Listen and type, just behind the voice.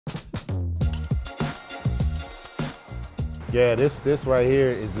Yeah, this right here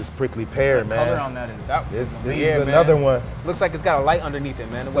is this prickly pear, man. The color on that is This is another one. Looks like it's got a light underneath it,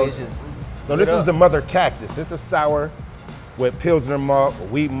 man. The way it's just. So this is the mother Cactus. It's a sour with Pilsner malt,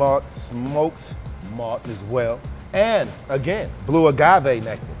 wheat malt, smoked malt as well. And again, blue agave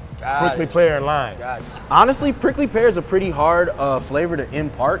nectar. Prickly pear and lime. Honestly, prickly pear is a pretty hard flavor to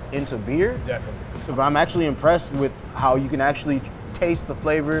impart into beer. Definitely. But I'm actually impressed with how you can actually taste the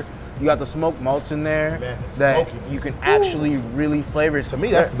flavor. You got the smoked malts in there that you can actually really flavor it. To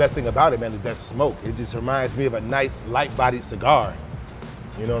me, that's the best thing about it, man, is that smoke. It just reminds me of a nice, light-bodied cigar.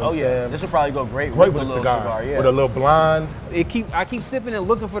 You know what I'm saying? This would probably go great with a a cigar. yeah. With a little blonde. I keep sipping and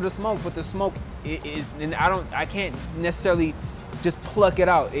looking for the smoke, but the smoke is, and I can't necessarily just pluck it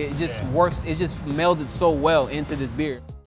out. It just works. It just melded so well into this beer.